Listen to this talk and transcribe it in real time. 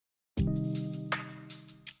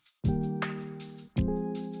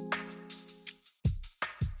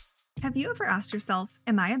Have you ever asked yourself,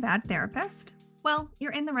 am I a bad therapist? Well,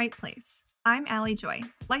 you're in the right place. I'm Allie Joy,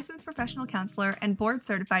 licensed professional counselor and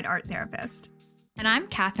board-certified art therapist. And I'm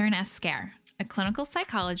Catherine S. Scare, a clinical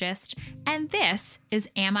psychologist, and this is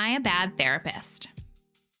Am I a Bad Therapist?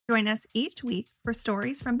 Join us each week for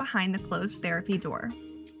stories from behind the closed therapy door.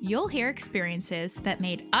 You'll hear experiences that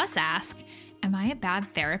made us ask, am I a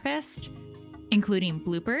bad therapist? Including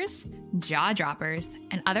bloopers, jaw droppers,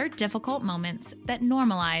 and other difficult moments that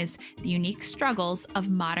normalize the unique struggles of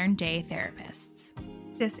modern-day therapists.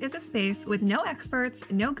 This is a space with no experts,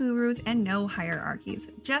 no gurus, and no hierarchies,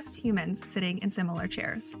 just humans sitting in similar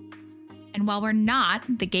chairs. And while we're not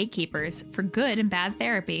the gatekeepers for good and bad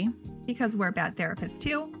therapy, because we're bad therapists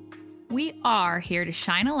too, we are here to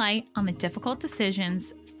shine a light on the difficult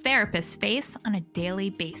decisions therapists face on a daily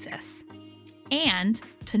basis, and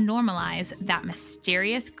to normalize that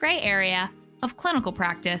mysterious gray area of clinical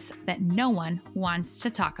practice that no one wants to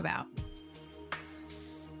talk about.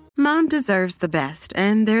 Mom deserves the best,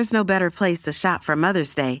 and there's no better place to shop for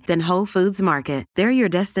Mother's Day than Whole Foods Market. They're your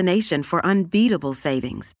destination for unbeatable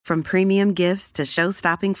savings, from premium gifts to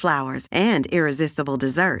show-stopping flowers and irresistible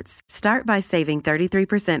desserts. Start by saving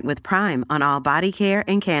 33% with Prime on all body care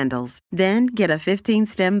and candles. Then get a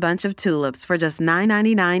 15-stem bunch of tulips for just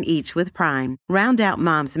 $9.99 each with Prime. Round out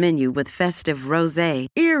Mom's menu with festive rosé,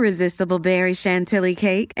 irresistible berry chantilly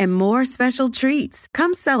cake, and more special treats.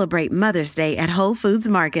 Come celebrate Mother's Day at Whole Foods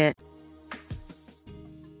Market.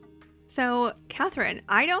 So, Catherine,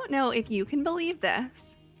 I don't know if you can believe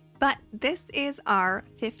this, but this is our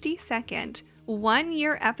 52nd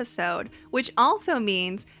one-year episode, which also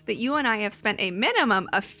means that you and I have spent a minimum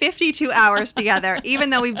of 52 hours together, even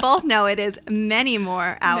though we both know it is many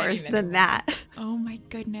more hours than that. Oh my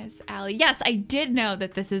goodness, Allie. Yes, I did know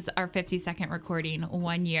that this is our 52nd recording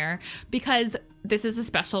 1 year because this is a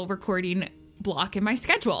special recording block in my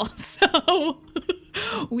schedule. So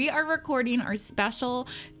we are recording our special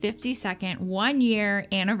 52nd 1 year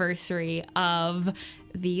anniversary of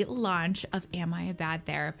the launch of Am I a Bad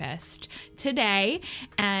Therapist today,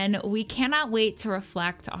 and we cannot wait to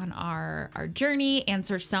reflect on our journey,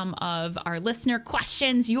 answer some of our listener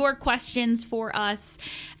questions, your questions for us,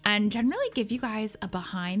 and generally give you guys a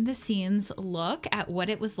behind the scenes look at what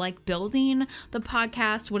it was like building the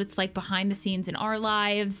podcast, what it's like behind the scenes in our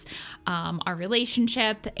lives, our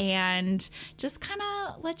relationship, and just kind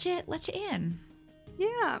of let you in.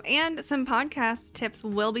 Yeah, and some podcast tips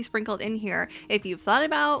will be sprinkled in here. If you've thought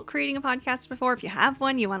about creating a podcast before, if you have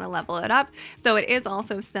one, you want to level it up. So it is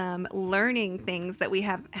also some learning things that we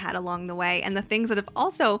have had along the way, and the things that have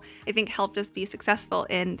also, I think, helped us be successful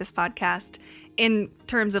in this podcast in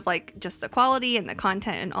terms of like just the quality and the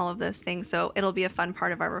content and all of those things. So it'll be a fun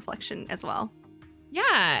part of our reflection as well.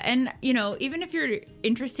 Yeah. And, you know, even if you're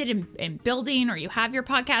interested in building, or you have your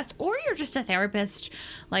podcast, or you're just a therapist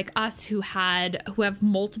like us who have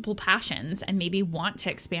multiple passions and maybe want to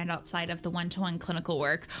expand outside of the one-to-one clinical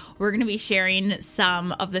work, we're going to be sharing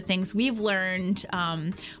some of the things we've learned,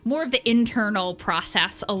 more of the internal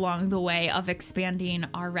process along the way of expanding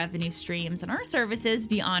our revenue streams and our services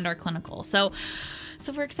beyond our clinical. So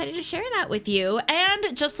we're excited to share that with you.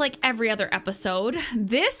 And just like every other episode,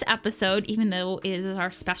 this episode, even though it is our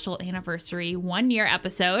special anniversary 1 year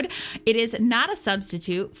episode, it is not a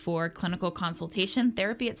substitute for clinical consultation,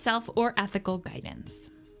 therapy itself, or ethical guidance.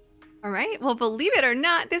 All right. Well, believe it or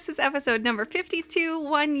not, this is episode number 52,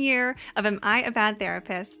 1 year of Am I a Bad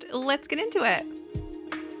Therapist? Let's get into it.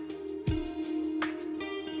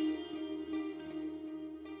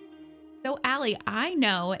 So, Allie, I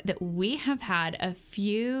know that we have had a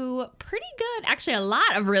few pretty good, actually a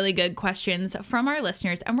lot of really good questions from our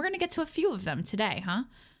listeners, and we're going to get to a few of them today, huh?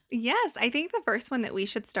 Yes, I think the first one that we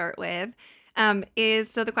should start with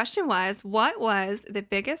so the question was, what was the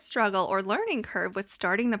biggest struggle or learning curve with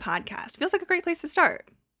starting the podcast? Feels like a great place to start.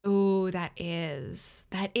 Oh, that is.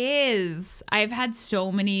 I've had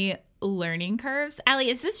so many learning curves.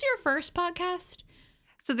 Allie, is this your first podcast?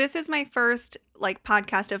 So this is my first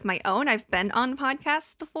podcast of my own. I've been on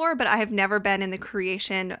podcasts before, but I have never been in the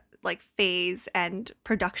creation phase and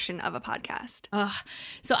production of a podcast.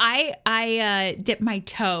 So I dipped my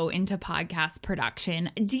toe into podcast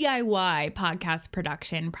production, DIY podcast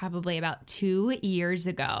production, probably about 2 years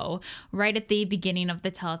ago, right at the beginning of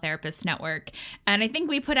the Teletherapist Network. And I think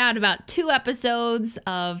we put out about 2 episodes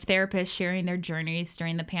of therapists sharing their journeys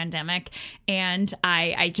during the pandemic, and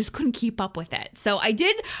I just couldn't keep up with it. So I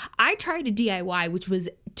tried a DIY, which was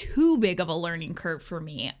too big of a learning curve for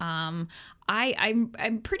me.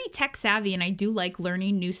 I'm pretty tech savvy and I do like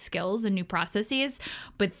learning new skills and new processes,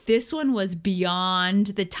 but this one was beyond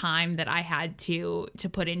the time that I had to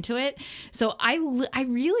put into it. So I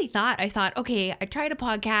really thought, okay, I tried a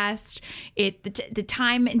podcast. The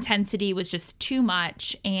time intensity was just too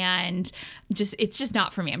much, and it's just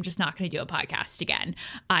not for me. I'm just not going to do a podcast again.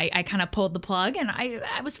 I kind of pulled the plug, and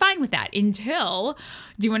I was fine with that until.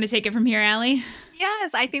 Do you want to take it from here, Allie?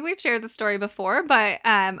 Yes, I think we've shared the story before, but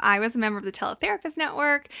I was a member of the Teletherapist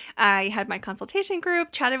Network. I had my consultation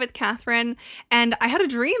group, chatted with Catherine, and I had a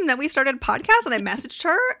dream that we started a podcast, and I messaged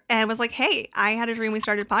her and was like, hey, I had a dream we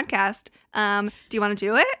started a podcast. Do you want to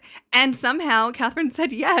do it? And somehow Catherine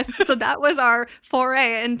said yes. So that was our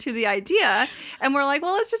foray into the idea. And we're like,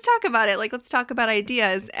 well, let's just talk about it. Like, let's talk about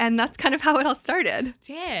ideas. And that's kind of how it all started.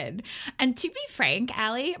 Did. And to be frank,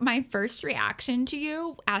 Allie, my first reaction to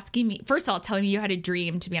you asking me, first of all, telling me you had a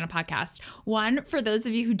dream to be on a podcast. One, for those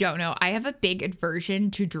of you who don't know, I have a big aversion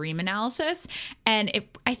to dream analysis. And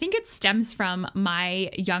I think it stems from my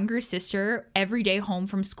younger sister every day home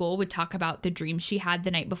from school would talk about the dream she had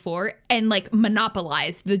the night before and like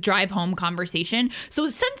monopolize the drive home conversation. So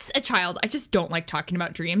since a child, I just don't like talking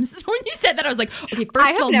about dreams. So when you said that, I was like, okay, first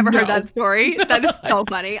I of all, have never heard that story. That is so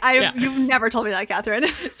funny. Yeah. You've never told me that, Catherine.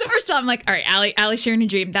 So first of all, I'm like, all right, Allie sharing a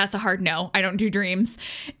dream. That's a hard no. I don't do dreams.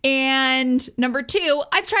 And number two,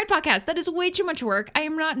 I've tried podcasts. That is way too much work. I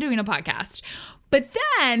am not doing a podcast. But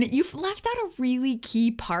then you've left out a really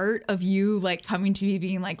key part of you like coming to me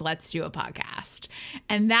being like, let's do a podcast.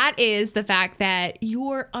 And that is the fact that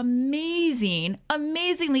your amazingly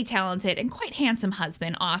talented and quite handsome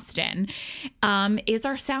husband, Austin, is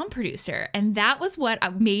our sound producer. And that was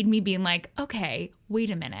what made me being like, okay, wait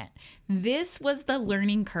a minute. This was the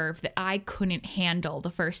learning curve that I couldn't handle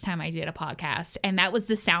the first time I did a podcast, and that was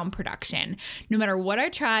the sound production. No matter what I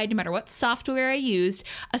tried, no matter what software I used,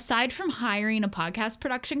 aside from hiring a podcast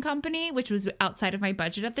production company, which was outside of my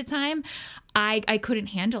budget at the time, I couldn't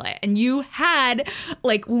handle it. And you had,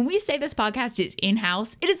 like, when we say this podcast is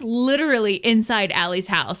in-house, it is literally inside Allie's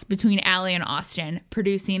house between Allie and Austin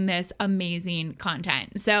producing this amazing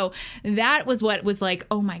content. So that was what was like,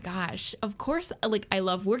 oh my gosh, of course, like, I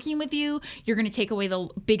love working with you. You're going to take away the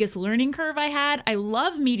biggest learning curve I had. I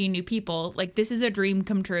love meeting new people. Like, this is a dream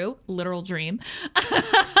come true, literal dream.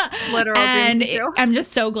 Dream true. I'm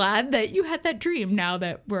just so glad that you had that dream now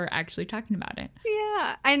that we're actually talking about it.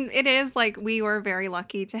 Yeah. And it is like, we were very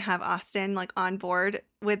lucky to have Austin like on board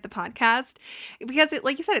with the podcast because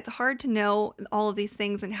like you said, it's hard to know all of these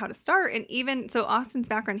things and how to start. And even so, Austin's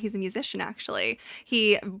background, he's a musician, actually.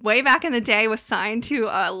 He way back in the day was signed to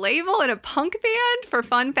a label in a punk band for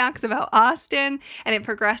fun facts about Austin. And it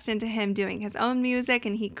progressed into him doing his own music,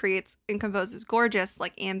 and he creates and composes gorgeous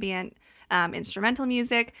like ambient instrumental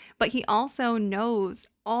music, but he also knows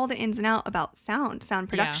all the ins and outs about sound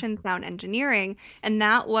production, sound engineering. And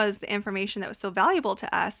that was the information that was so valuable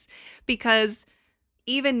to us, because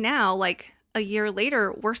even now, like a year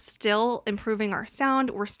later, we're still improving our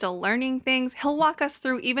sound. We're still learning things. He'll walk us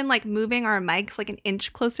through even like moving our mics like an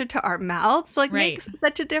inch closer to our mouths, like makes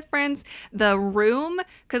such a difference. The room,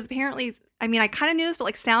 because apparently, I mean, I kind of knew this, but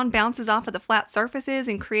like sound bounces off of the flat surfaces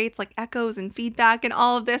and creates like echoes and feedback and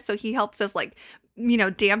all of this. So he helps us like, you know,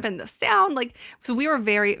 dampen the sound. Like, so we were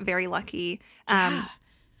very, very lucky.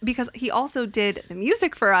 Because he also did the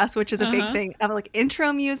music for us, which is a big thing of like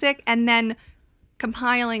intro music and then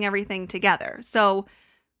compiling everything together. So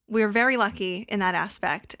we're very lucky in that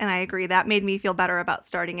aspect. And I agree. That made me feel better about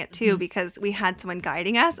starting it too, because we had someone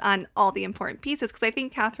guiding us on all the important pieces. Because I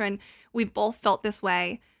think, Catherine, we both felt this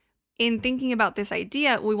way. In thinking about this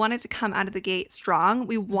idea, we wanted to come out of the gate strong.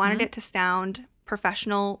 We wanted it to sound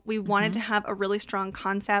professional. We wanted to have a really strong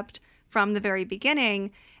concept from the very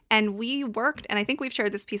beginning. And we worked, and I think we've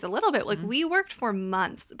shared this piece a little bit, like we worked for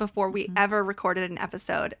months before we ever recorded an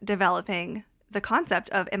episode developing the concept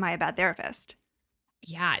of Am I a Bad Therapist?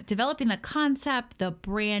 Yeah, developing the concept, the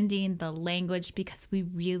branding, the language, because we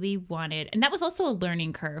really wanted, and that was also a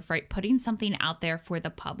learning curve, right? Putting something out there for the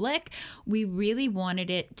public. We really wanted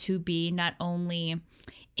it to be not only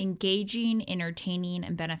engaging, entertaining,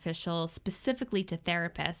 and beneficial specifically to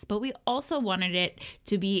therapists, but we also wanted it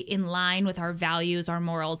to be in line with our values, our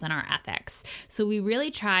morals, and our ethics. So we really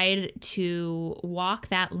tried to walk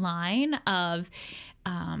that line of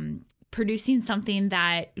producing something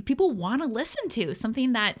that people want to listen to,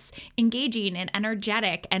 something that's engaging and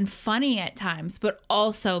energetic and funny at times, but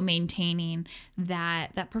also maintaining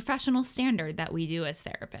that professional standard that we do as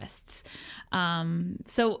therapists.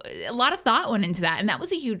 So a lot of thought went into that, and that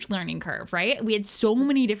was a huge learning curve, right? We had so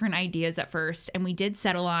many different ideas at first, and we did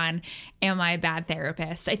settle on Am I a Bad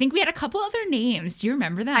Therapist? I think we had a couple other names. Do you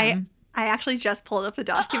remember them? I actually just pulled up the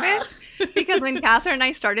document because when Catherine and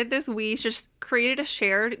I started this, we just created a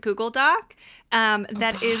shared Google Doc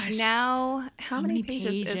that is now, how many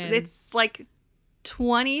pages is it? It's like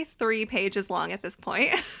 23 pages long at this point.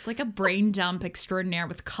 It's like a brain dump extraordinaire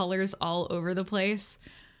with colors all over the place.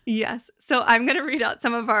 Yes. So I'm going to read out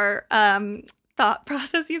some of our thought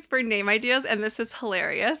processes for name ideas, and this is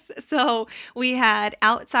hilarious. So we had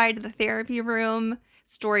outside the therapy room,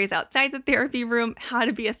 stories outside the therapy room, how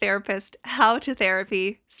to be a therapist, how to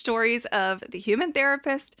therapy, stories of the human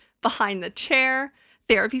therapist, behind the chair,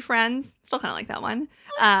 therapy friends, still kind of like that one.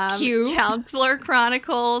 That's cute. Counselor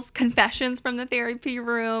chronicles, confessions from the therapy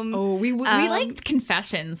room. Oh, we liked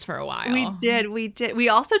confessions for a while. We did. We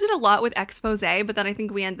also did a lot with expose, but then I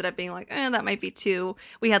think we ended up being like, that might be too.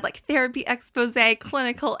 We had like therapy expose,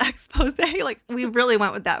 clinical expose. Like we really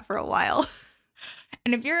went with that for a while.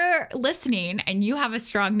 And if you're listening and you have a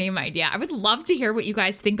strong name idea, I would love to hear what you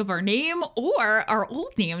guys think of our name or our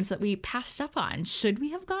old names that we passed up on. Should we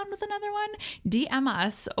have gone with another one? DM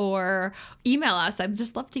us or email us. I'd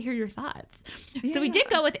just love to hear your thoughts. Yeah. So we did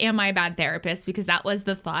go with Am I a Bad Therapist? Because that was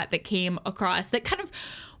the thought that came across that kind of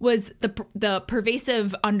was the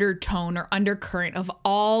pervasive undertone or undercurrent of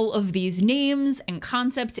all of these names and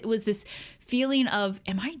concepts. It was this feeling of,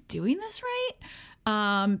 am I doing this right?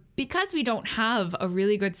 Because we don't have a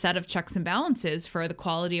really good set of checks and balances for the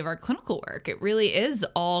quality of our clinical work. It really is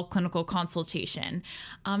all clinical consultation.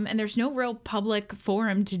 And there's no real public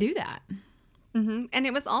forum to do that. Mm-hmm. And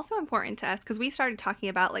it was also important to us because we started talking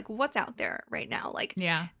about like what's out there right now. Like,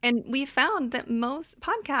 yeah. And we found that most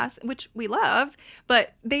podcasts, which we love,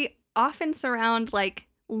 but they often surround like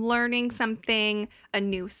learning something, a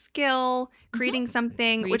new skill, creating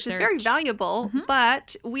something, which is very valuable.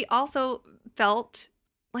 But we also felt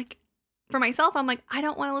like, for myself, I'm like, I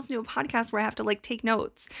don't want to listen to a podcast where I have to like take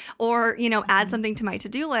notes or, add something to my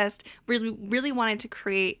to-do list. Really wanted to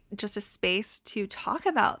create just a space to talk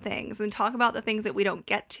about things and talk about the things that we don't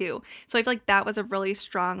get to. So I feel like that was a really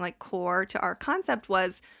strong like core to our concept,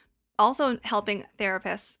 was also helping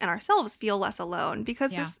therapists and ourselves feel less alone,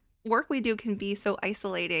 because this work we do can be so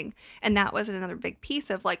isolating. And that was another big piece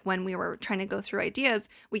of like when we were trying to go through ideas,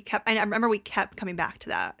 I remember we kept coming back to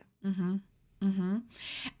that.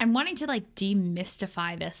 And wanting to like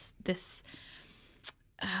demystify this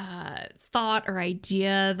thought or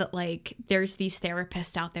idea that like there's these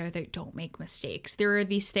therapists out there that don't make mistakes. There are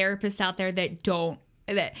these therapists out there that don't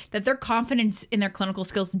that their confidence in their clinical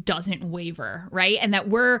skills doesn't waver, right? And that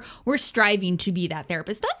we're striving to be that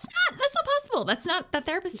therapist. That's not possible. That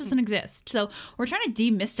therapist doesn't exist. So we're trying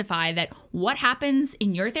to demystify that what happens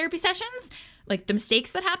in your therapy sessions, like the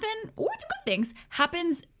mistakes that happen or the good things,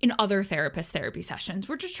 happens in other therapists' therapy sessions.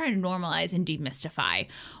 We're just trying to normalize and demystify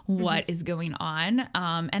what is going on,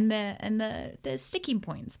 and the sticking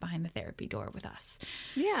points behind the therapy door with us.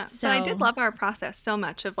 Yeah. So I did love our process so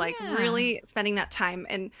much of like really spending that time.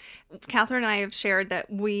 And Catherine and I have shared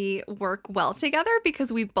that we work well together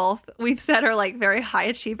because we've said are like very high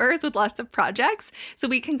achievers with lots of projects. So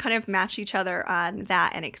we can kind of match each other on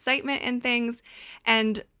that and excitement and things.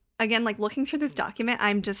 And again, like looking through this document,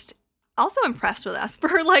 I'm just also impressed with us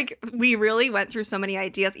for like, we really went through so many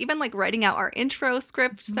ideas, even like writing out our intro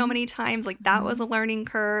script so many times. Like that was a learning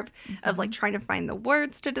curve of like trying to find the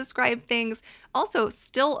words to describe things. Also,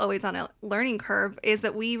 still always on a learning curve is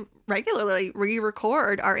that we regularly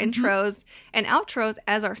re-record our intros and outros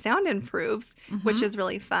as our sound improves, which is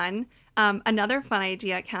really fun. Another fun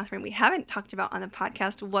idea, Catherine, we haven't talked about on the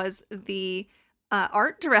podcast was the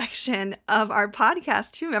art direction of our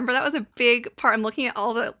podcast too. Remember, that was a big part. I'm looking at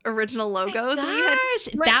all the original logos.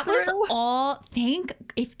 That was all.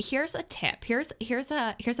 Here's a tip. Here's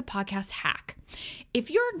a podcast hack. If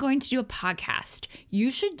you're going to do a podcast,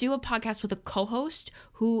 you should do a podcast with a co-host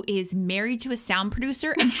who is married to a sound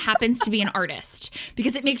producer and happens to be an artist,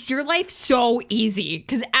 because it makes your life so easy.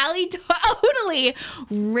 Because Allie totally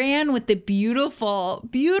ran with the beautiful,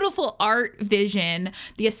 beautiful art vision,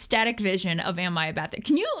 the aesthetic vision of Am I a Bad Therapist?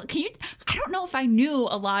 Can you, I don't know if I knew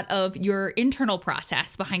a lot of your internal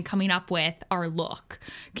process behind coming up with our look.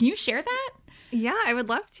 Can you share that? Yeah, I would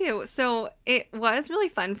love to. So it was really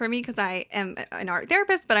fun for me because I am an art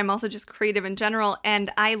therapist, but I'm also just creative in general. And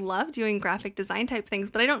I love doing graphic design type things,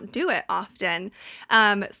 but I don't do it often.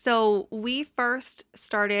 So we first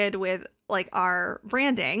started with like our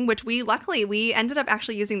branding, which we ended up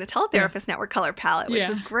actually using the Teletherapist Network color palette, which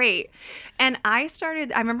was great. And I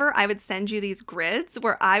remember I would send you these grids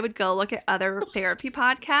where I would go look at other therapy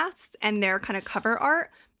podcasts and their kind of cover art.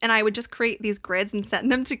 And I would just create these grids and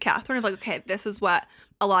send them to Catherine of like, okay, this is what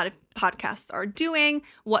a lot of podcasts are doing.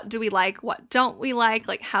 What do we like? What don't we like?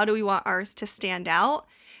 Like, how do we want ours to stand out?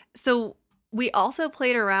 So we also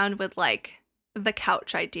played around with like the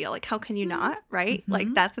couch idea. Like, how can you not, right? Like,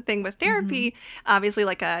 Mhm. that's the thing with therapy. Obviously,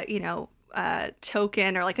 like a, a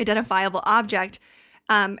token or like identifiable object.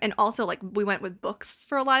 And also, like, we went with books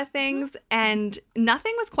for a lot of things, and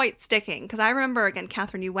nothing was quite sticking. Because I remember, again,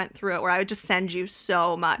 Catherine, you went through it where I would just send you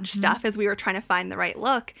so much stuff as we were trying to find the right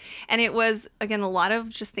look. And it was, again, a lot of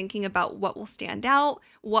just thinking about what will stand out,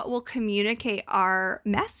 what will communicate our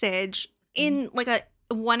message in like a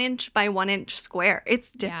 1 inch by 1 inch square.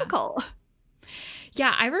 It's Yeah. difficult.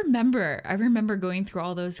 Yeah, I remember going through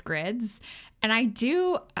all those grids, and I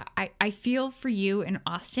feel for you in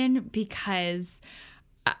Austin because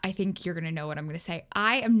I think you're going to know what I'm going to say.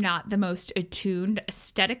 I am not the most attuned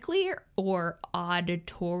aesthetically or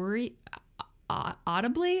audibly. I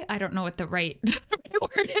don't know what the right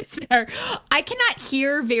word is there. I cannot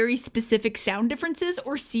hear very specific sound differences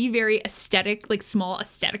or see very aesthetic, like small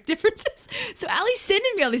aesthetic differences. So Allie's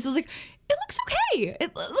sending me all these. I was like, it looks okay.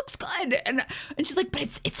 It looks good. And she's like, but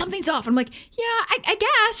it's something's off. I'm like, yeah, I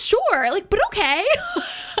guess, sure. Like, but okay.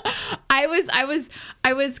 I was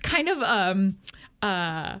kind of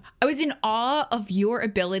I was in awe of your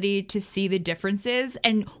ability to see the differences.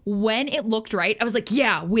 And when it looked right, I was like,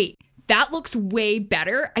 yeah, wait, that looks way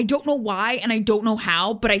better. I don't know why and I don't know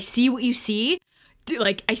how, but I see what you see.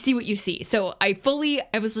 Like, I see what you see. So I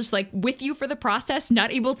was just like with you for the process,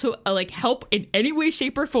 not able to like help in any way,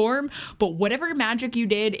 shape, or form. But whatever magic you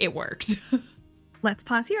did, it worked. Let's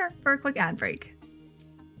pause here for a quick ad break.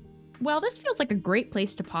 Well, this feels like a great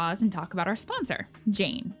place to pause and talk about our sponsor,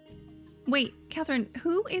 Jane. Wait, Catherine,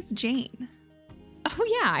 who is Jane?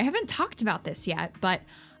 Oh, yeah, I haven't talked about this yet, but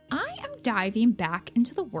I am diving back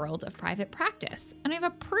into the world of private practice, and I have a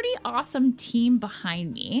pretty awesome team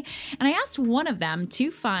behind me. And I asked one of them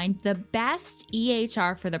to find the best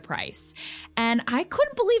EHR for the price. And I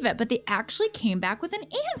couldn't believe it, but they actually came back with an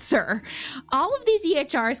answer. All of these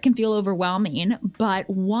EHRs can feel overwhelming, but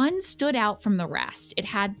one stood out from the rest. It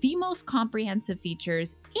had the most comprehensive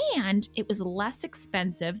features, and it was less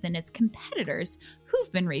expensive than its competitors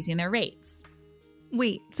who've been raising their rates.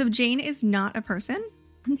 Wait, so Jane is not a person?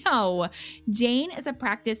 No, Jane is a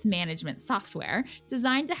practice management software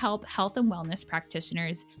designed to help health and wellness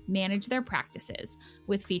practitioners manage their practices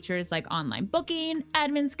with features like online booking,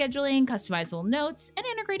 admin scheduling, customizable notes, and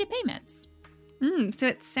integrated payments. So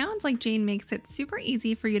it sounds like Jane makes it super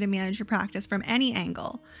easy for you to manage your practice from any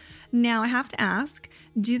angle. Now I have to ask,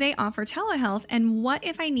 do they offer telehealth, and what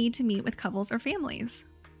if I need to meet with couples or families?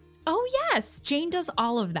 Oh yes, Jane does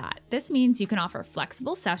all of that. This means you can offer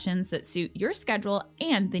flexible sessions that suit your schedule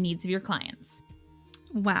and the needs of your clients.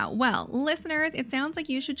 Wow. Well, listeners, it sounds like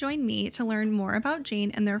you should join me to learn more about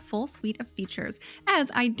Jane and their full suite of features,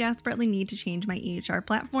 as I desperately need to change my EHR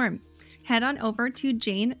platform. Head on over to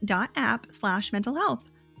jane.app/mentalhealth.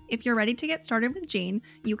 If you're ready to get started with Jane,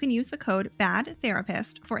 you can use the code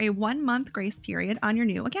BADTherapist for a 1-month grace period on your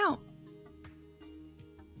new account.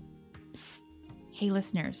 Hey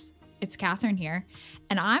listeners, it's Catherine here,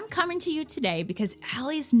 and I'm coming to you today because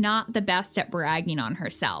Allie's not the best at bragging on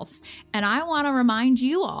herself, and I want to remind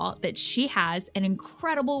you all that she has an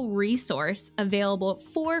incredible resource available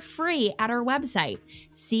for free at our website,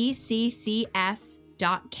 cccs.care.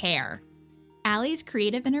 Allie's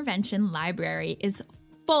Creative Intervention Library is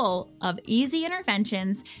full of easy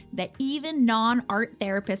interventions that even non-art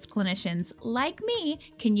therapist clinicians like me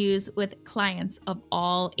can use with clients of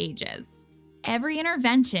all ages. Every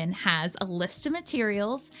intervention has a list of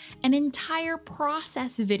materials, an entire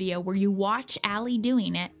process video where you watch Allie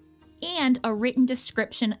doing it, and a written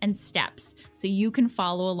description and steps so you can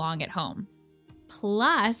follow along at home.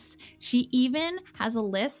 Plus, she even has a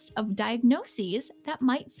list of diagnoses that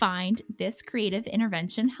might find this creative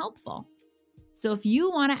intervention helpful. So if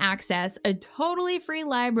you want to access a totally free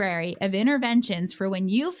library of interventions for when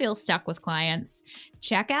you feel stuck with clients,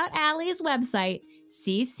 check out Allie's website,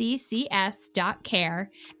 cccs.care,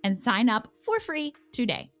 and sign up for free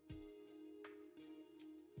today.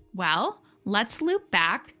 Well, let's loop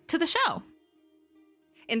back to the show.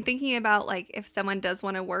 And thinking about like if someone does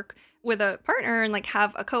want to work with a partner and like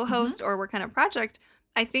have a co-host or work on a project,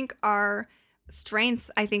 I think our strengths,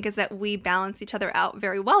 is that we balance each other out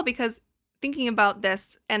very well, because thinking about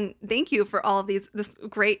this, and thank you for all of this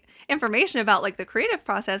great information about like the creative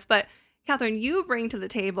process, but Catherine, you bring to the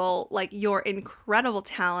table like your incredible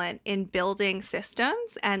talent in building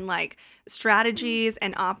systems and like strategies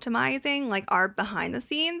and optimizing like our behind the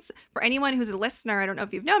scenes. For anyone who's a listener, I don't know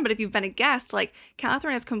if you've known, but if you've been a guest, like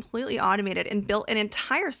Catherine has completely automated and built an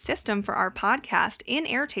entire system for our podcast in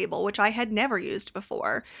Airtable, which I had never used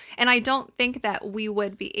before. And I don't think that we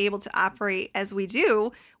would be able to operate as we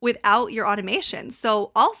do without your automation.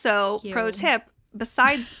 So also, Thank you. pro tip,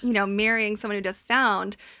 besides, marrying someone who does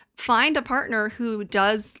sound, find a partner who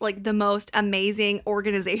does like the most amazing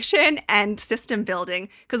organization and system building,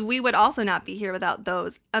 because we would also not be here without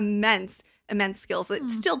those immense skills that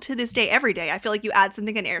still to this day, every day, I feel like you add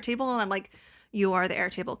something in Airtable and I'm like, you are the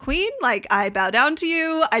Airtable queen. Like, I bow down to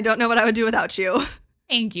you. I don't know what I would do without you.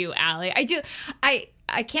 Thank you, Allie.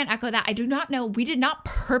 I can't echo that. I do not know. We did not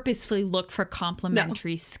purposefully look for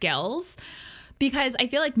complementary skills, because I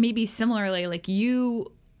feel like maybe similarly, like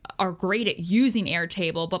you are great at using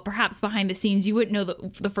Airtable, but perhaps behind the scenes, you wouldn't know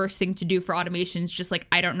the first thing to do for automations, just like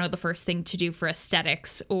I don't know the first thing to do for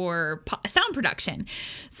aesthetics or sound production.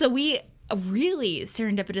 So we really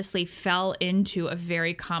serendipitously fell into a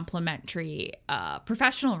very complementary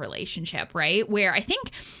professional relationship, right? Where I think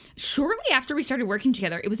shortly after we started working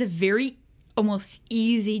together, it was a very almost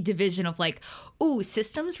easy division of like, oh,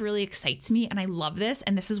 systems really excites me and I love this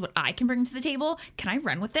and this is what I can bring to the table. Can I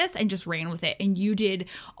run with this? And just ran with it. And you did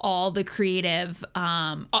all the creative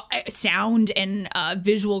sound and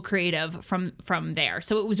visual creative from there.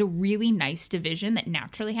 So it was a really nice division that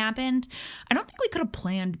naturally happened. I don't think we could have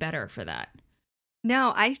planned better for that.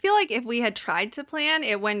 No, I feel like if we had tried to plan,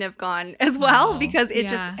 it wouldn't have gone as well, No. because it Yeah.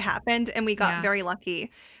 just happened and we got Yeah. very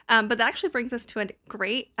lucky. But that actually brings us to a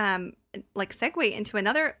great like segue into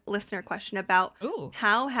another listener question about Ooh.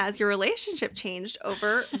 how has your relationship changed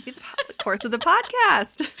over the course of the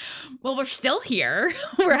podcast? Well, we're still here.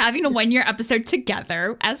 We're having a 1-year episode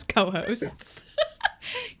together as co-hosts.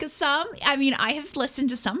 Because I have listened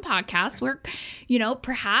to some podcasts where,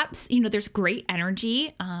 perhaps, there's great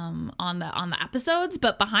energy on the episodes,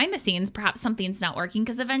 but behind the scenes, perhaps something's not working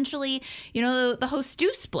because eventually, the hosts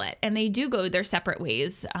do split and they do go their separate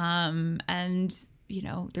ways. And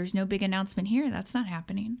there's no big announcement here. That's not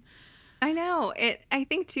happening. I know it. I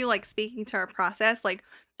think too, like speaking to our process, like,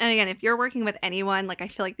 and again, if you're working with anyone, like I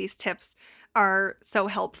feel like these tips are so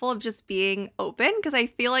helpful of just being open, because I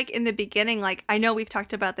feel like in the beginning, like I know we've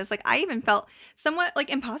talked about this, like I even felt somewhat like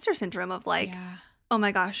imposter syndrome of like, Yeah. oh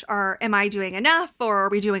my gosh, am I doing enough, or are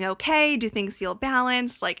we doing okay? Do things feel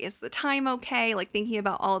balanced? Like, is the time okay? Like thinking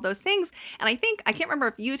about all of those things. And I think, I can't remember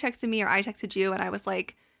if you texted me or I texted you and I was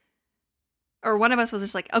like, or one of us was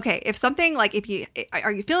just like, okay, if something like,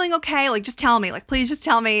 are you feeling okay? Like, just tell me, like, please just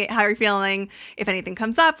tell me how you're feeling. If anything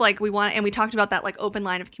comes up, like and we talked about that like open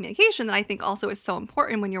line of communication that I think also is so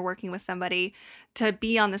important when you're working with somebody, to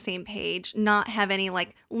be on the same page, not have any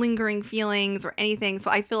like lingering feelings or anything.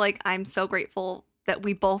 So I feel like I'm so grateful that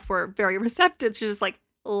we both were very receptive to just like,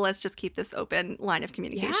 let's just keep this open line of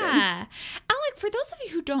communication. Yeah. Alec, for those of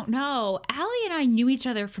you who don't know, Allie and I knew each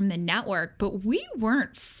other from the network, but we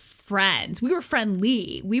weren't friends. We were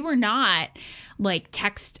friendly. We were not like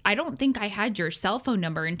text. I don't think I had your cell phone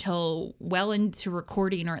number until well into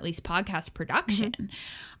recording, or at least podcast production.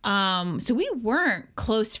 So we weren't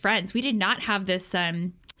close friends. We did not have this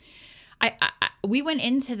we went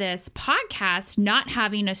into this podcast not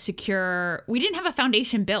having we didn't have a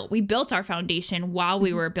foundation built. We built our foundation while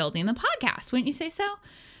we were building the podcast. Wouldn't you say so?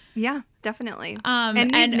 Yeah, definitely.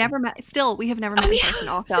 And we've never met. Still, we have never met in person.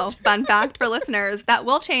 Also, fun fact for listeners, that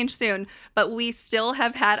will change soon. But we still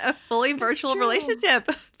have had a fully virtual true. relationship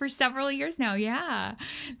For several years now. Yeah.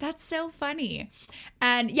 That's so funny.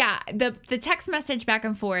 And yeah, the text message back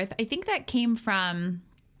and forth, I think that came from,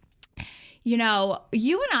 you and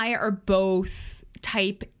I are both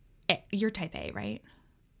type A. You're type A, right?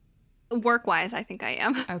 Work-wise, I think I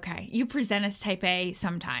am. Okay. You present as type A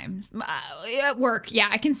sometimes. At work, yeah.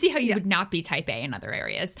 I can see how you would not be type A in other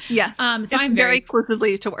areas. Yes. So it's I'm very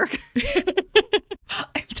exclusively to work.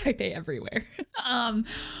 I'm type A everywhere.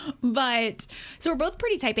 But so we're both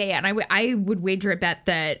pretty type A, and I would wager a bet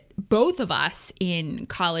that both of us in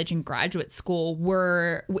college and graduate school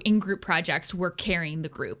were in group projects, were carrying the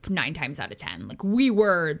group 9 times out of 10. Like we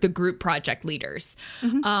were the group project leaders.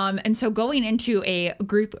 And so going into a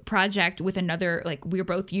group project with another, like we were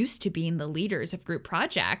both used to being the leaders of group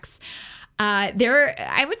projects. I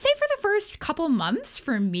would say for the first couple months,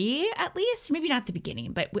 for me at least, maybe not the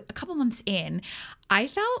beginning, but a couple months in, I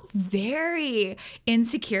felt very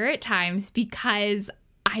insecure at times because,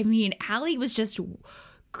 Allie was just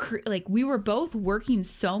like we were both working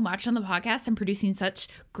so much on the podcast and producing such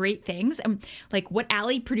great things, and like what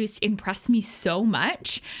Allie produced impressed me so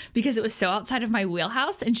much because it was so outside of my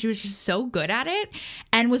wheelhouse, and she was just so good at it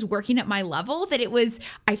and was working at my level that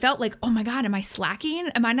I felt like, oh my God, am I slacking?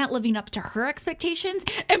 Am I not living up to her expectations?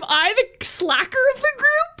 Am I the slacker of the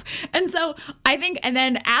group? And so I think, and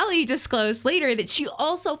then Allie disclosed later that she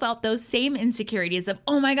also felt those same insecurities of,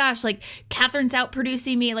 oh my gosh, like Catherine's out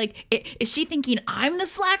producing me. Like, is she thinking I'm the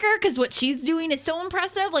slacker because what she's doing is so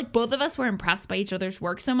impressive? Like, both of us were impressed by each other's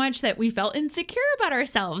work so much that we felt insecure about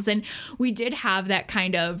ourselves. And we did have that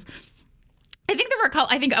kind of, I think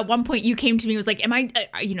I think at one point you came to me and was like, am I,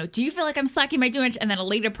 do you feel like I'm slacking? Am I doing it? And then at a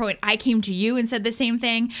later point, I came to you and said the same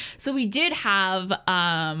thing. So we did have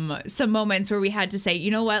some moments where we had to say,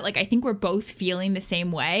 you know what, like, I think we're both feeling the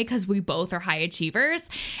same way because we both are high achievers,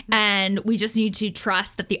 and we just need to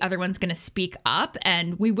trust that the other one's going to speak up,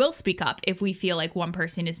 and we will speak up if we feel like one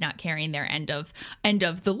person is not carrying their end of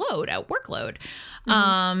the workload.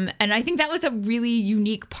 And I think that was a really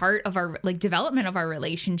unique part of our like development of our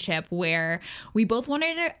relationship, where we both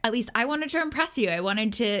wanted to, at least I wanted to impress you. I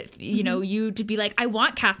wanted to, you to be like, I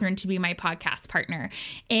want Catherine to be my podcast partner.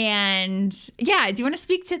 And yeah, do you want to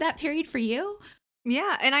speak to that period for you?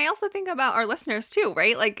 Yeah. And I also think about our listeners too,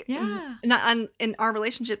 right? Like, in our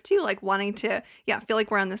relationship too, like wanting to, feel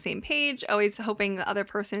like we're on the same page, always hoping the other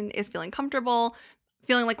person is feeling comfortable,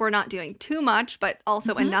 feeling like we're not doing too much, but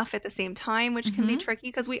also enough at the same time, which can be tricky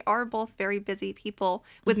because we are both very busy people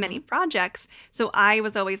with many projects. So I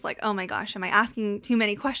was always like, oh my gosh, am I asking too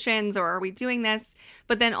many questions, or are we doing this?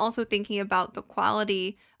 But then also thinking about the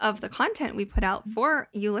quality of the content we put out for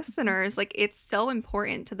you listeners, like it's so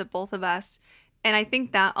important to the both of us. And I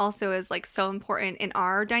think that also is like so important in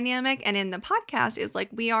our dynamic and in the podcast is like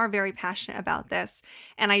we are very passionate about this.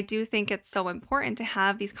 And I do think it's so important to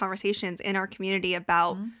have these conversations in our community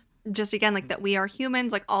about just, again, like that we are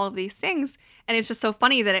humans, like all of these things. And it's just so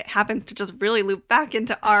funny that it happens to just really loop back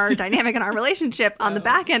into our dynamic and our relationship on the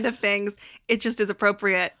back end of things. It just is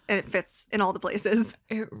appropriate and it fits in all the places.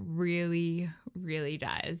 It really, really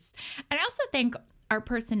does. And I also think our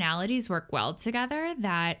personalities work well together,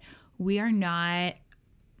 that we are not,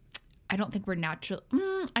 I don't think we're natural.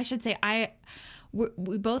 I should say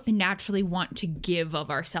we both naturally want to give of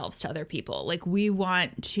ourselves to other people. Like we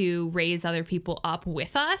want to raise other people up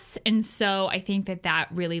with us. And so I think that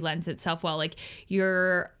really lends itself well. Like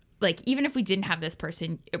even if we didn't have this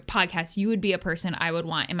podcast, you would be a person I would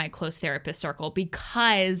want in my close therapist circle,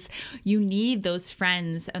 because you need those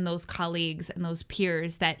friends and those colleagues and those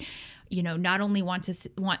peers that, not only want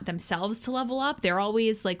themselves to level up, they're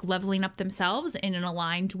always like leveling up themselves in an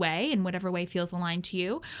aligned way, in whatever way feels aligned to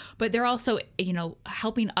you, but they're also,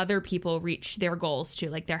 helping other people reach their goals too.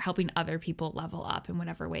 Like they're helping other people level up in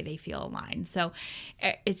whatever way they feel aligned. So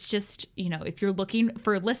it's just, if you're looking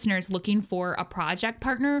for a project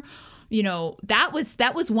partner,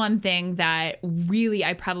 that was one thing that really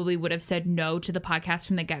I probably would have said no to the podcast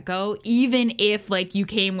from the get-go, even if like you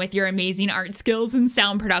came with your amazing art skills and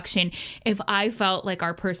sound production. If I felt like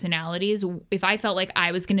our personalities, if I felt like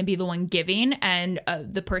I was going to be the one giving and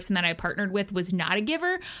the person that I partnered with was not a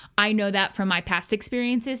giver, I know that from my past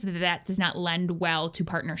experiences that does not lend well to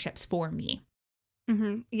partnerships for me.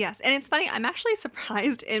 Yes. And it's funny, I'm actually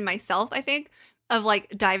surprised in myself, I think, of like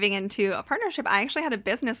diving into a partnership. I actually had a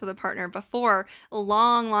business with a partner before, a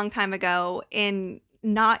long, long time ago,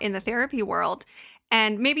 not in the therapy world.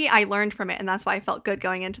 And maybe I learned from it, and that's why I felt good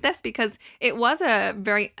going into this, because it was a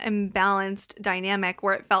very imbalanced dynamic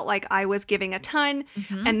where it felt like I was giving a ton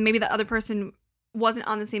and maybe the other person wasn't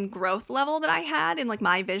on the same growth level that I had in like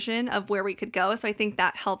my vision of where we could go. So I think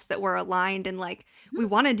that helps that we're aligned and like we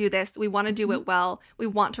want to do this, we want to do it well, we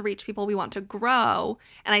want to reach people, we want to grow.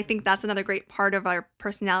 And I think that's another great part of our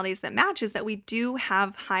personalities that matches, that we do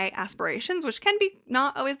have high aspirations, which can be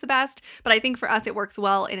not always the best, but I think for us it works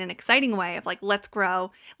well in an exciting way of like, let's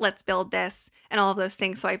grow, let's build this, and all of those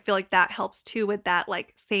things. So I feel like that helps too with that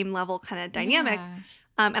like same level kind of dynamic. Yeah.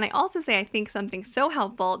 And I also say I think something so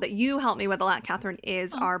helpful that you helped me with a lot, Catherine,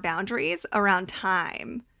 is our boundaries around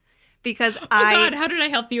time. Because God, how did I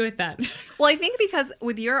help you with that? Well, I think because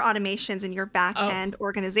with your automations and your back end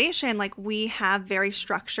organization, like we have very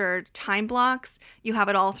structured time blocks. You have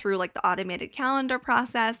it all through like the automated calendar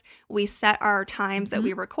process. We set our times that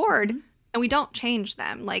we record and we don't change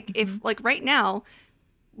them. Like if like right now,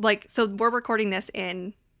 like, so we're recording this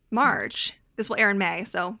in March. This will air in May.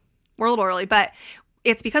 So we're a little early, but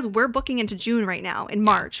it's because we're booking into June right now in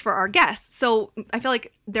March for our guests. So I feel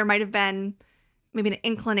like there might have been maybe an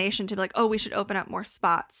inclination to be like, oh, we should open up more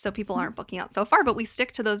spots so people aren't booking out so far. But we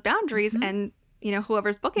stick to those boundaries and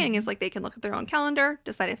whoever's booking is like, they can look at their own calendar,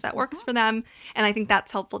 decide if that works for them. And I think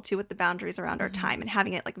that's helpful too with the boundaries around our time and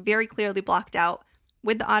having it like very clearly blocked out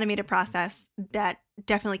with the automated process. That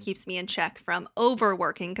definitely keeps me in check from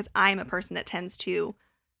overworking, because I'm a person that tends to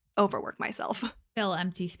overwork myself. Fill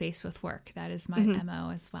empty space with work. That is my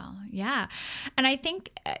MO as well. Yeah. And I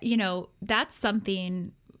think, that's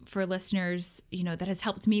something for listeners, that has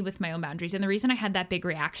helped me with my own boundaries. And the reason I had that big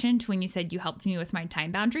reaction to when you said you helped me with my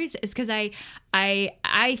time boundaries is because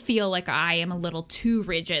I feel like I am a little too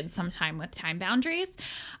rigid sometimes with time boundaries.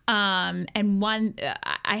 And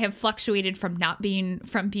I have fluctuated from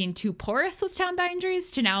being too porous with time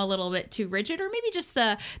boundaries to now a little bit too rigid, or maybe just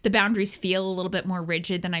the boundaries feel a little bit more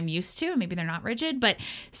rigid than I'm used to. Maybe they're not rigid, but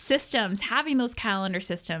systems, having those calendar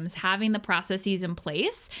systems, having the processes in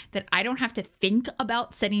place that I don't have to think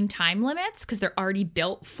about setting time limits because they're already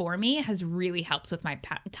built for me, has really helped with my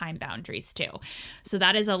time boundaries too. So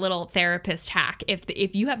that is a little therapist hack.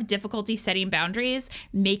 If you have difficulty setting boundaries,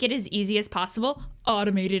 make it as easy as possible.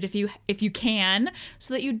 Automate it if you can,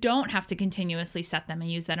 so that you don't have to continuously set them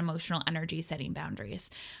and use that emotional energy setting boundaries.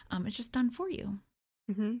 It's just done for you.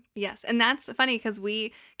 Yes. And that's funny because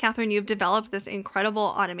Catherine, you've developed this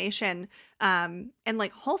incredible automation and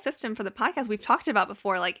like whole system for the podcast we've talked about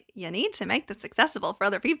before. Like, you need to make this accessible for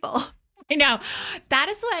other people. I know. That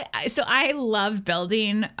is so I love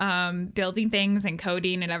building things and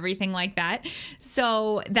coding and everything like that.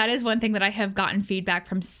 So that is one thing that I have gotten feedback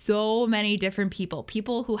from so many different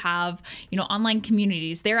people who have, online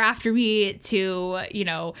communities. They're after me to,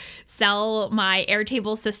 sell my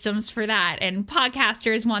Airtable systems for that. And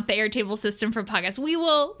podcasters want the Airtable system for podcasts. We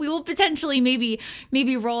will potentially maybe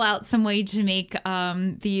roll out some way to make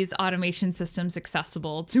these automation systems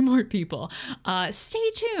accessible to more people.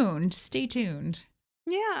 Stay tuned.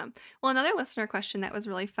 Yeah. Well, another listener question that was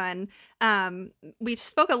really fun. We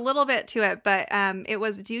spoke a little bit to it, but it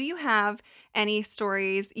was, do you have any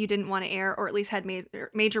stories you didn't want to air, or at least had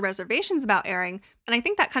major reservations about airing? And I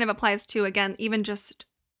think that kind of applies to, again, even just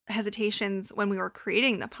hesitations when we were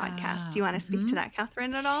creating the podcast. Do you want to speak to that,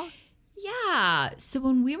 Catherine, at all? Yeah. So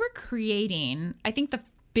when we were creating, I think the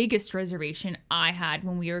biggest reservation I had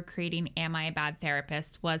when we were creating Am I a Bad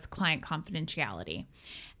Therapist was client confidentiality.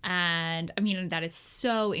 And I mean, that is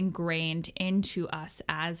so ingrained into us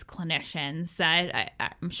as clinicians that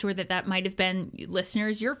I'm sure that might have been,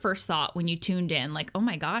 listeners, your first thought when you tuned in, like, oh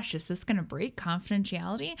my gosh, is this going to break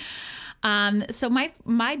confidentiality? So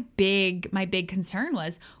my big concern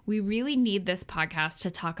was, we really need this podcast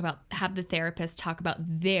to have the therapist talk about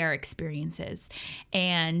their experiences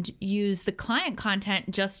and use the client content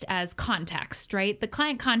just as context, right? The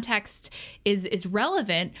client context is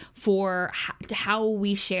relevant for how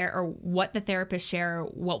we share, or what the therapists share,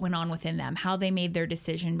 what went on within them, how they made their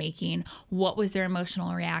decision making, what was their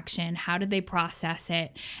emotional reaction, how did they process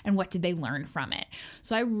it, and what did they learn from it.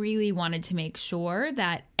 So I really wanted to make sure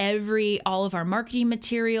that all of our marketing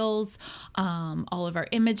materials, all of our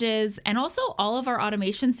images, and also all of our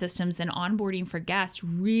automation systems and onboarding for guests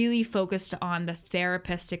really focused on the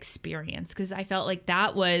therapist experience, because I felt like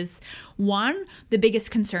that was the biggest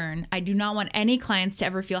concern. I do not want any clients to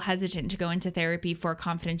ever feel hesitant to go into therapy for a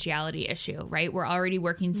confidentiality issue, right? We're already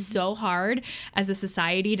working so hard as a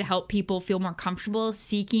society to help people feel more comfortable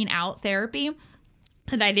seeking out therapy,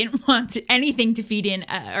 that I didn't want anything to feed in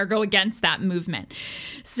or go against that movement.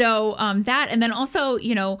 So that, and then also,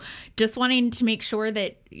 just wanting to make sure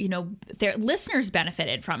that, their listeners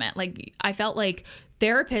benefited from it. Like, I felt like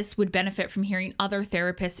therapists would benefit from hearing other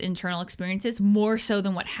therapists' internal experiences more so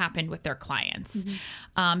than what happened with their clients.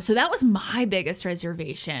 So that was my biggest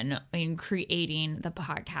reservation in creating the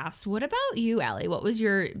podcast. What about you, Allie? What was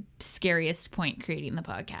your scariest point creating the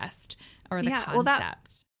podcast, or the concept? Well,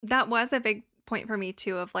 that was a big point for me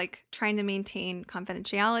too, of like trying to maintain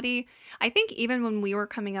confidentiality. I think even when we were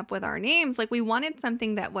coming up with our names, like, we wanted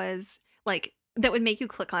something that was like, that would make you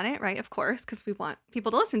click on it, right? Of course, because we want people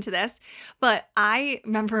to listen to this. But I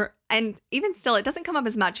remember, and even still, it doesn't come up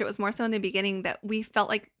as much. It was more so in the beginning that we felt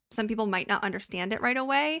like some people might not understand it right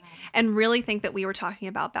away and really think that we were talking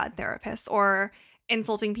about bad therapists or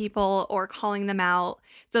insulting people or calling them out.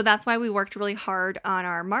 So that's why we worked really hard on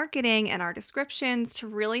our marketing and our descriptions to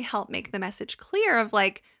really help make the message clear of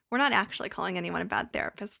like, we're not actually calling anyone a bad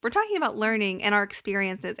therapist. We're talking about learning and our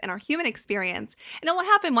experiences and our human experience. And it will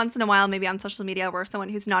happen once in a while, maybe on social media, where someone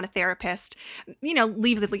who's not a therapist,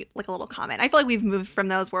 leaves like a little comment. I feel like we've moved from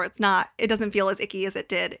those where it doesn't feel as icky as it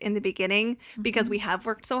did in the beginning, because we have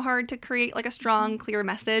worked so hard to create like a strong, clear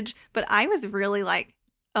message. But I was really like,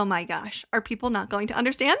 oh my gosh, are people not going to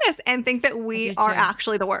understand this and think that we did are too.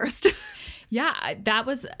 actually the worst? Yeah, that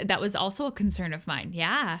was also a concern of mine.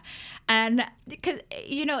 Yeah. And because,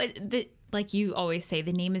 like you always say,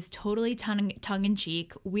 the name is totally tongue in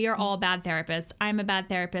cheek. We are all bad therapists. I'm a bad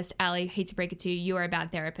therapist. Allie, hate to break it to you, you are a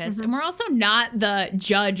bad therapist. And we're also not the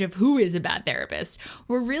judge of who is a bad therapist.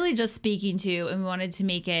 We're really just speaking to, and we wanted to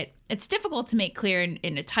make it's difficult to make clear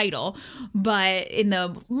in a title, but in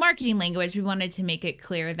the marketing language, we wanted to make it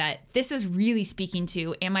clear that this is really speaking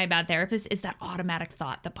to, am I a bad therapist? Is that automatic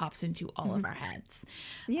thought that pops into all of our heads.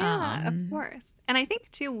 Yeah, of course. And I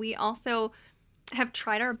think too, we also have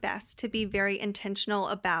tried our best to be very intentional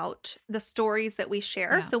about the stories that we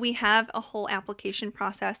share. Yeah. So we have a whole application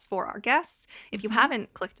process for our guests. If you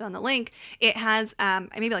haven't clicked on the link, it has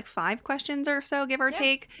maybe like 5 questions or so, give or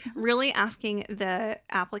take, really asking the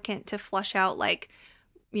applicant to flush out like,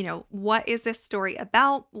 what is this story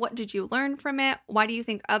about? What did you learn from it? Why do you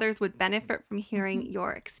think others would benefit from hearing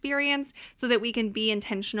your experience? So that we can be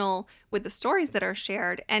intentional with the stories that are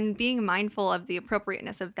shared and being mindful of the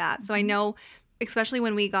appropriateness of that. So I know, especially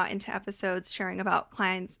when we got into episodes sharing about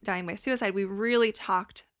clients dying by suicide, we really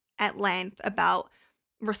talked at length about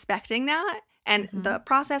respecting that and the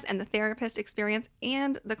process and the therapist experience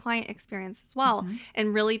and the client experience as well,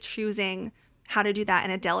 and really choosing how to do that in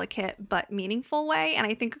a delicate but meaningful way. And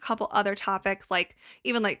I think a couple other topics, like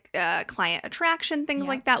even like client attraction, things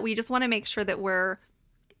like that, we just want to make sure that we're,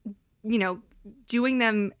 doing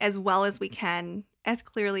them as well as we can, as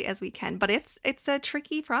clearly as we can. But it's a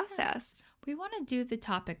tricky process. We want to do the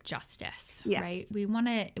topic justice, Yes. right? We want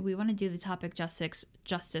to do the topic justice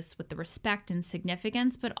with the respect and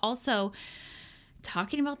significance, but also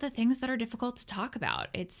talking about the things that are difficult to talk about.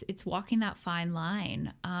 It's walking that fine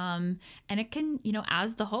line. And it can,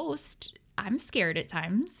 as the host, I'm scared at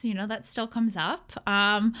times, that still comes up.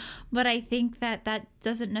 But I think that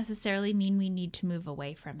doesn't necessarily mean we need to move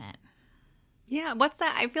away from it. Yeah, what's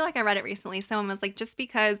that? I feel like I read it recently. Someone was like, just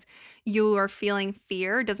because you are feeling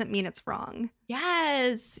fear doesn't mean it's wrong.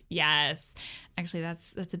 Yes. Actually,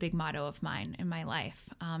 that's a big motto of mine in my life.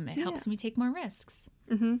 It helps me take more risks.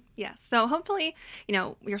 Yes. So hopefully,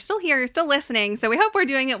 you're still here, you're still listening. So we hope we're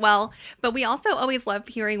doing it well. But we also always love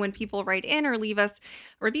hearing when people write in or leave us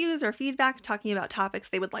reviews or feedback talking about topics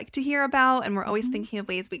they would like to hear about. And we're always thinking of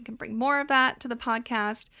ways we can bring more of that to the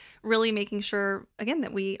podcast, really making sure, again,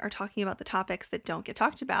 that we are talking about the topics that don't get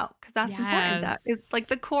talked about, because that's important. That is like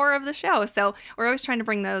the core of the show. So we're always trying to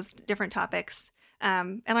bring those different topics.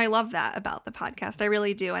 And I love that about the podcast. I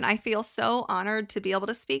really do. And I feel so honored to be able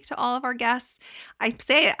to speak to all of our guests. I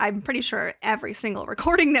say it, I'm pretty sure every single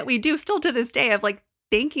recording that we do still to this day, of like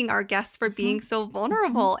thanking our guests for being so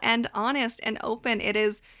vulnerable and honest and open. It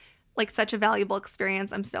is like such a valuable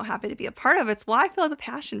experience. I'm so happy to be a part of it. It's why I feel the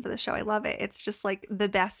passion for the show. I love it. It's just like the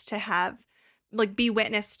best to have, like, be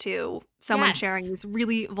witness to someone sharing these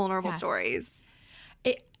really vulnerable stories.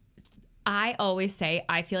 I always say,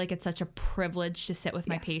 I feel like it's such a privilege to sit with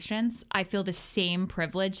my patients. I feel the same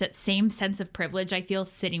privilege, that same sense of privilege I feel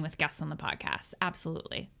sitting with guests on the podcast.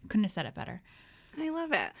 Absolutely. Couldn't have said it better. I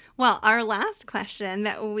love it. Well, our last question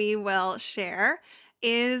that we will share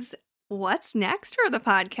is, what's next for the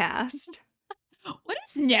podcast? What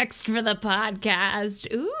is next for the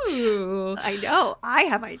podcast? Ooh. I know. I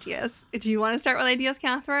have ideas. Do you want to start with ideas,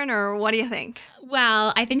 Catherine, or what do you think?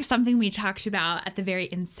 Well, I think something we talked about at the very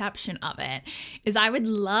inception of it is I would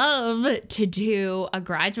love to do a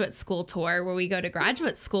graduate school tour where we go to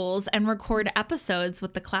graduate schools and record episodes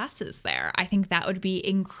with the classes there. I think that would be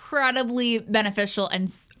incredibly beneficial and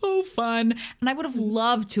so fun. And I would have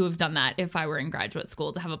loved to have done that if I were in graduate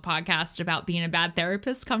school, to have a podcast about being a bad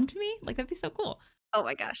therapist come to me. Like, that'd be so cool. Oh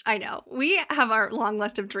my gosh, I know. We have our long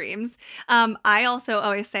list of dreams. I also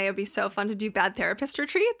always say it'd be so fun to do bad therapist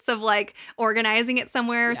retreats, of like organizing it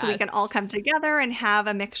somewhere so we can all come together and have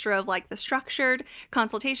a mixture of like the structured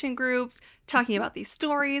consultation groups, talking about these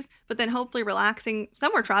stories, but then hopefully relaxing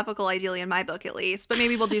somewhere tropical, ideally in my book at least, but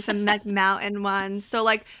maybe we'll do some like mountain ones. So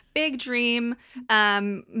like big dream.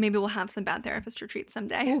 Maybe we'll have some bad therapist retreats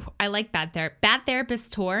someday. Ooh, I like bad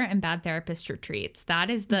therapist tour and bad therapist retreats.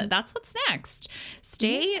 That's what's next.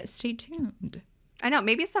 Stay tuned. I know,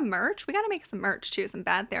 maybe some merch. We got to make some merch too, some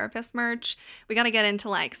bad therapist merch. We got to get into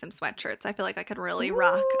like some sweatshirts. I feel like I could really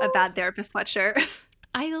rock a bad therapist sweatshirt.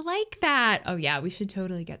 I like that. Oh, yeah, we should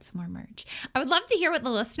totally get some more merch. I would love to hear what the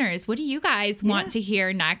listeners, what do you guys want to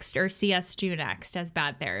hear next or see us do next as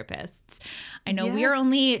bad therapists? I know we are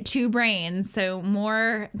only 2 brains, so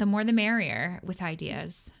the more the merrier with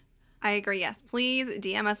ideas. I agree. Yes. Please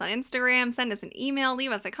DM us on Instagram, send us an email,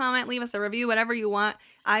 leave us a comment, leave us a review, whatever you want.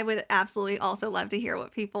 I would absolutely also love to hear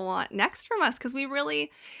what people want next from us, because we really,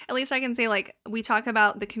 at least I can say, like, we talk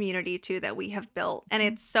about the community too that we have built. And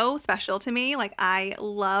it's so special to me. Like, I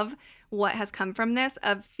love what has come from this,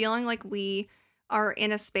 of feeling like we are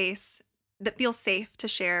in a space that feels safe to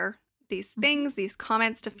share these things, these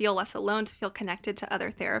comments, to feel less alone, to feel connected to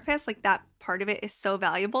other therapists. Like, that part of it is so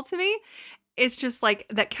valuable to me. It's just like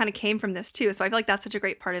that kind of came from this too. So I feel like that's such a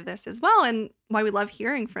great part of this as well, and why we love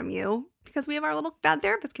hearing from you, because we have our little bad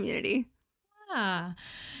therapist community. Yeah.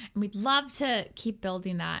 And we'd love to keep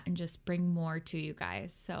building that and just bring more to you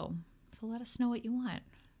guys. So let us know what you want.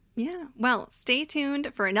 Yeah. Well, stay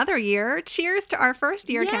tuned for another year. Cheers to our first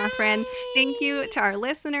year, Yay! Catherine. Thank you to our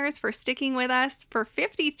listeners for sticking with us for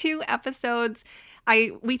 52 episodes.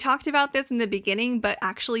 We talked about this in the beginning, but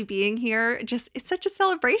actually being here, it's such a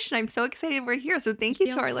celebration. I'm so excited we're here. So thank you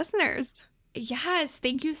to our listeners. Yes,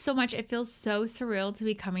 thank you so much. It feels so surreal to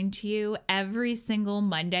be coming to you every single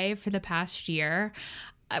Monday for the past year.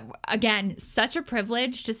 Again, such a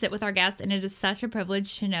privilege to sit with our guests, and it is such a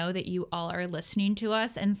privilege to know that you all are listening to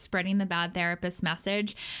us and spreading the Bad Therapist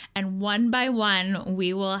message. And one by one,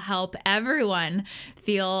 we will help everyone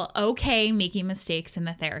feel okay making mistakes in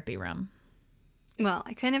the therapy room. Well,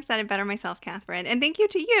 I couldn't have said it better myself, Catherine. And thank you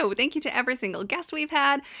to you. Thank you to every single guest we've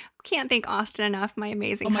had. Can't thank Austin enough, my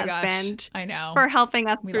amazing husband. Gosh, I know. For helping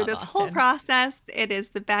us through this Austin. whole process. It is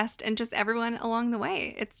the best, and just everyone along the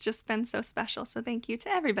way. It's just been so special. So thank you to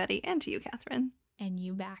everybody, and to you, Catherine. And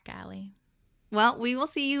you back, Allie. Well, we will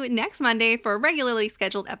see you next Monday for a regularly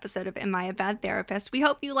scheduled episode of Am I a Bad Therapist? We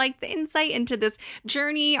hope you like the insight into this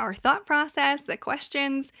journey, our thought process, the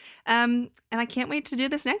questions. And I can't wait to do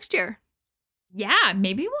this next year. Yeah,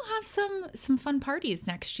 maybe we'll have some fun parties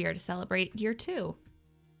next year to celebrate year 2.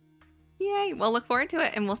 Yay. We'll look forward to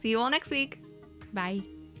it, and we'll see you all next week. Bye.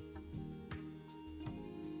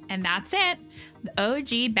 And that's it. The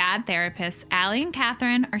OG Bad Therapists, Allie and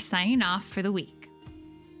Catherine, are signing off for the week.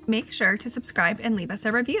 Make sure to subscribe and leave us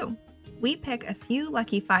a review. We pick a few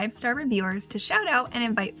lucky 5-star reviewers to shout out and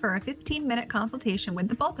invite for a 15-minute consultation with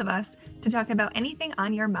the both of us to talk about anything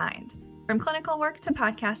on your mind. From clinical work to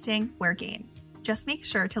podcasting, we're game. Just make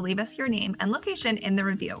sure to leave us your name and location in the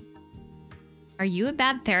review. Are you a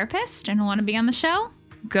bad therapist and want to be on the show?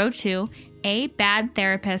 Go to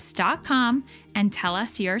abadtherapist.com and tell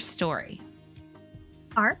us your story.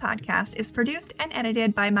 Our podcast is produced and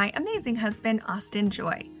edited by my amazing husband, Austin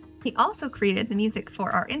Joy. He also created the music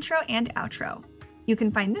for our intro and outro. You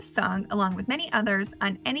can find this song, along with many others,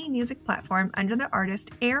 on any music platform under the artist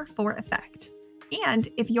Air for Effect. And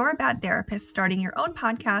if you're a bad therapist starting your own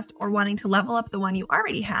podcast or wanting to level up the one you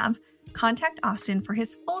already have, contact Austin for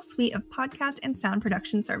his full suite of podcast and sound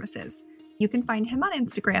production services. You can find him on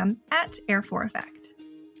Instagram at Air4Effect.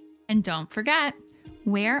 And don't forget,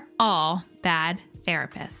 we're all bad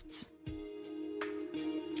therapists.